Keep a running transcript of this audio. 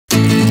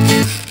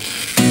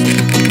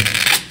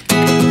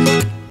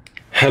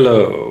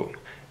Hello!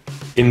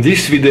 In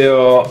this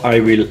video I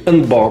will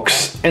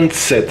unbox and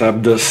set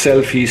up the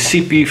SELPHY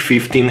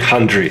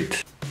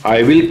CP1500.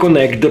 I will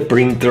connect the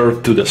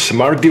printer to the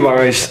smart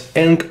device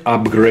and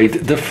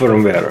upgrade the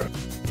firmware.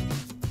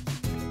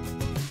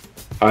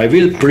 I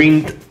will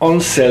print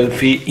on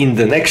SELPHY in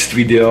the next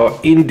video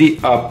in the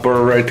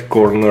upper right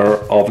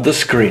corner of the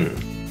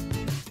screen.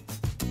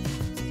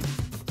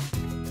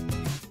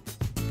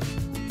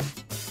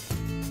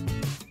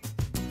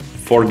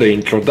 For the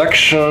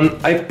introduction,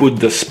 I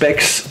put the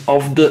specs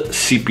of the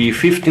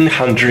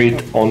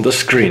CP1500 on the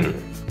screen.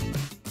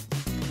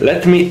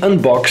 Let me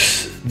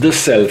unbox the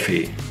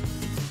SELPHY.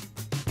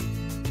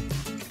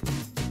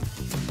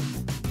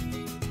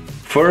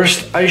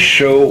 First, I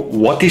show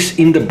what is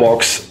in the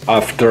box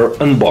after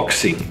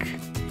unboxing.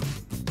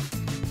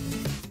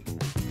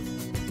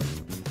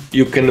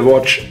 You can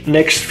watch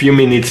next few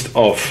minutes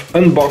of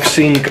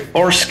unboxing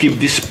or skip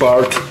this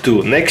part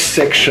to next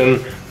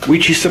section,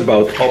 which is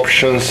about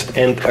options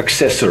and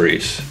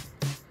accessories.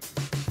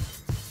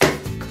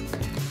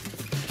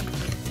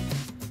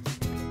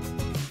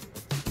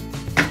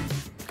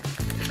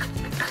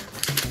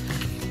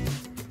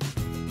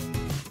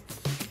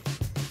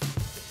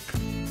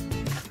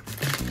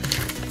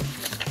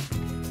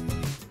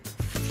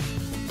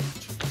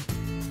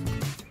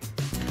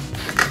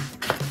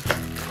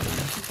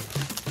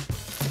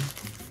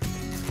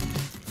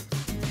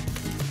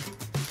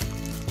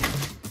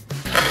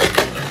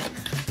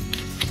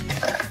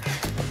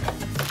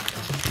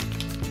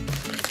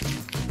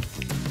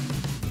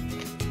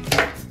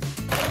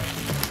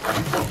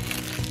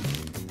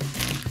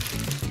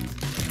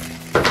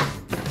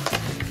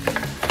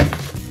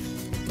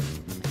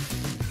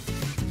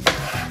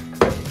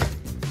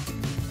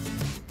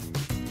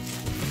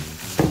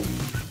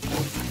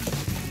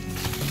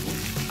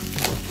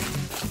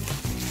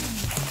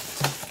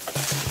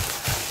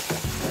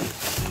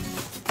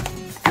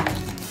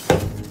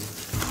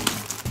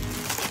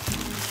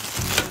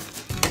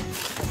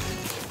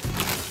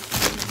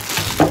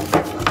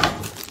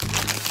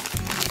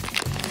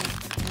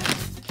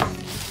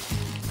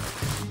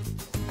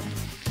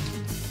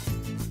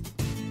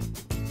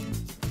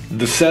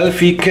 The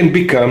SELPHY can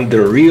become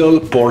the real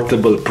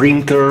portable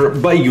printer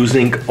by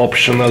using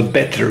optional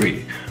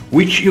battery,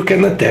 which you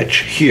can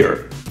attach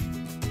here.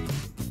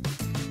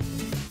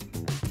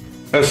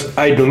 As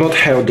I do not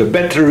have the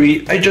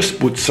battery, I just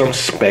put some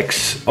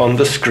specs on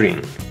the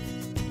screen.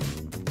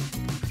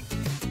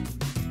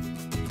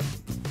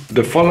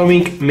 The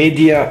following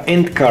media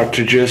and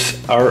cartridges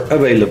are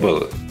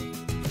available.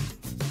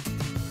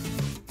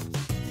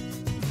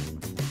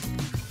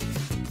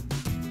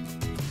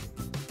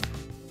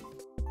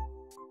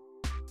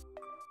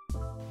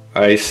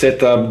 I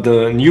set up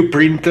the new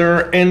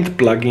printer and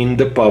plug in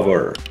the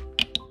power.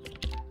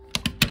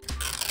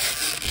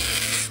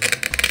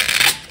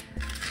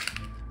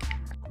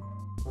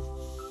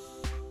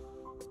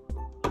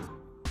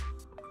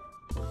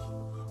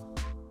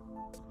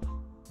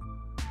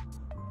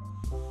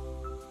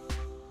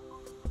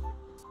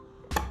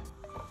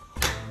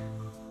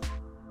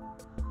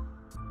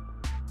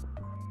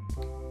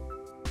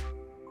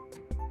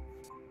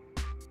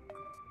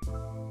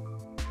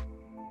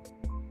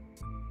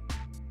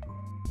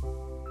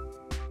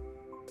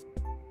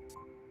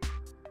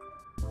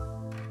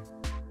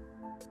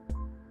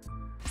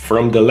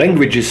 From the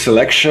languages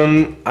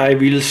selection, I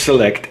will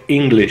select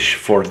English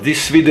for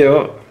this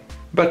video,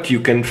 but you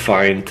can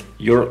find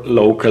your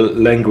local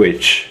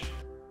language.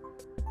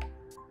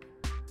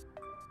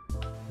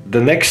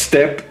 The next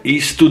step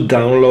is to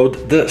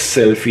download the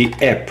SELPHY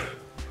app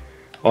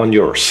on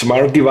your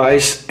smart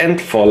device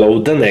and follow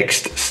the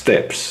next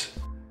steps.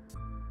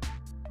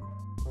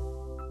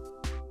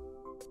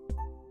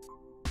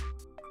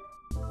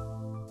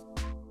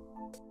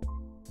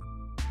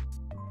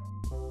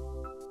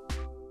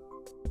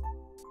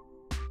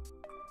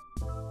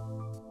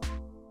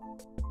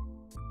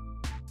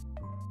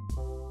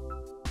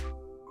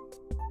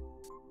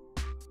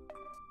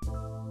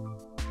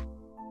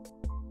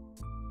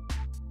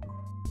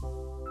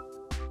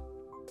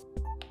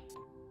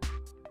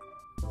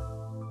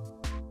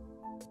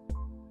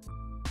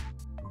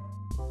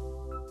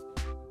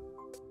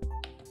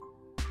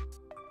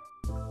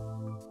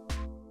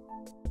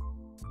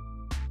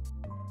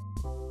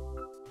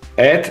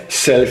 Add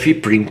SELPHY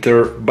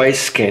printer by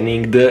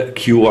scanning the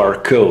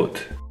QR code.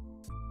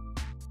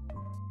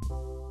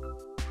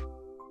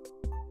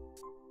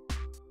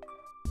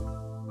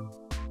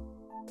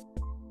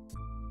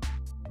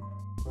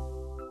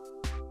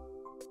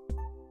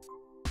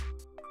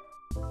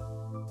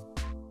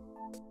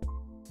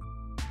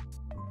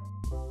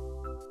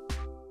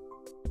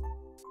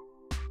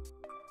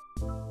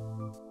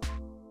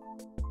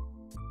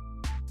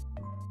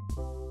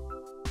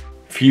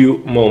 Few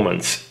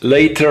moments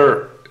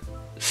later,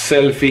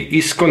 SELPHY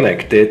is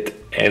connected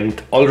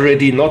and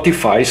already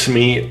notifies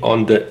me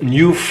on the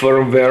new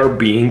firmware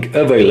being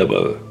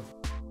available.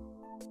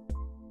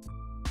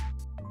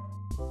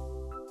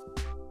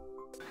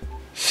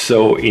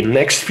 So in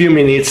next few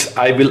minutes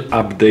I will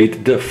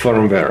update the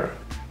firmware.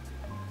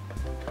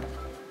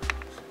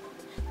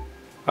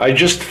 I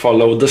just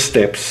follow the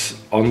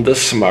steps on the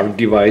Smart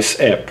Device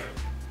app.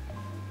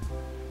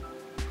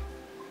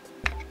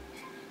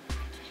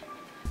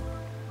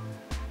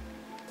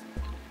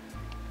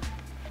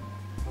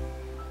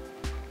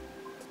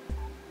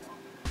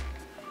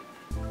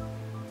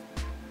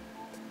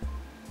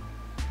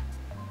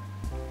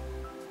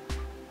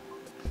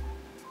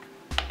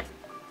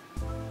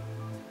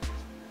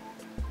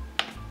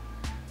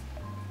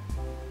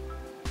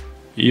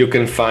 You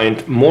can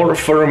find more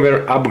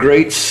firmware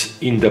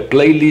upgrades in the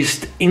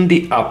playlist in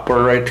the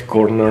upper right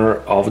corner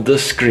of the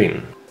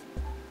screen.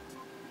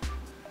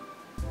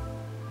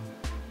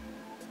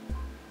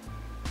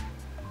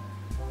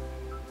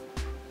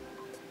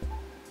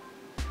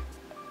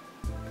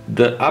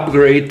 The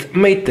upgrade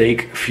may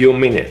take few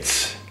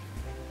minutes.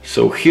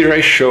 So here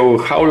I show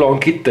how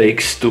long it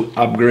takes to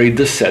upgrade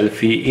the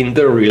selfie in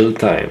the real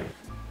time.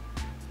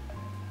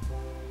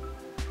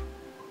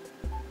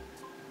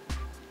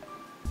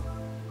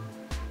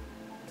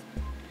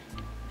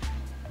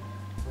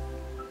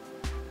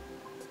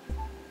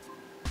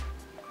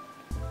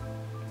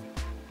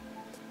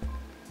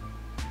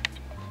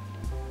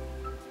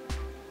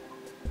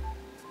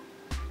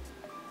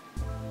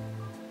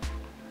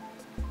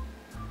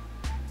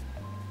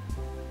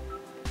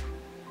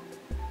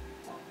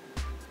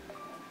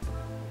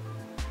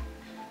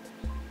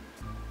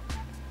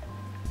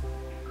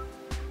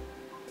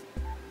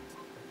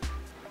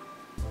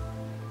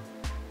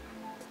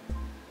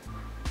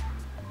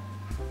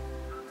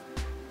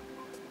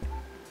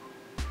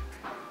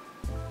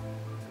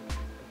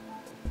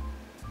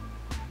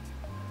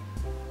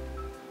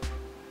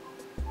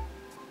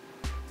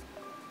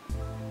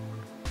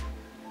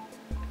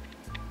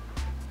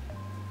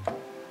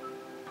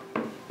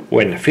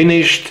 When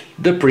finished,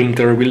 the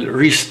printer will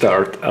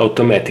restart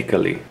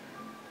automatically.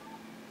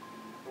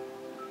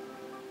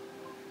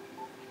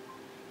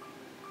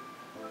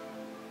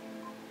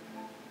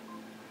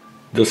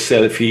 The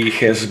selfie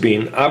has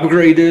been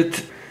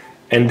upgraded,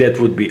 and that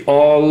would be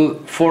all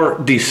for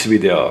this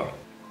video.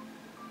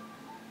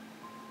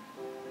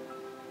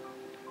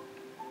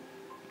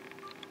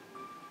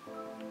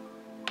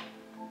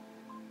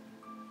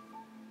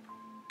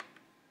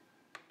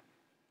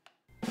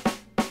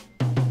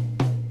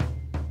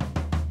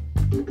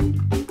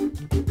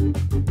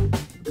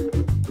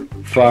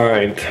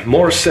 Find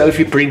more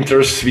selfie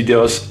printers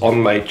videos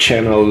on my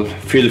channel.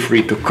 Feel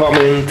free to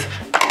comment,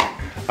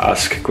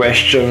 ask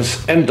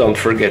questions, and don't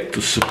forget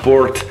to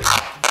support.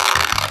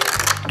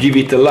 Give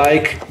it a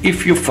like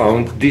if you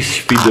found this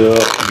video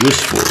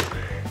useful,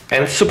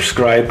 and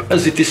subscribe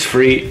as it is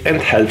free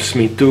and helps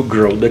me to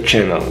grow the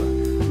channel.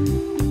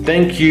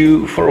 Thank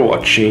you for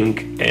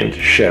watching and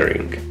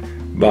sharing.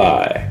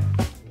 Bye.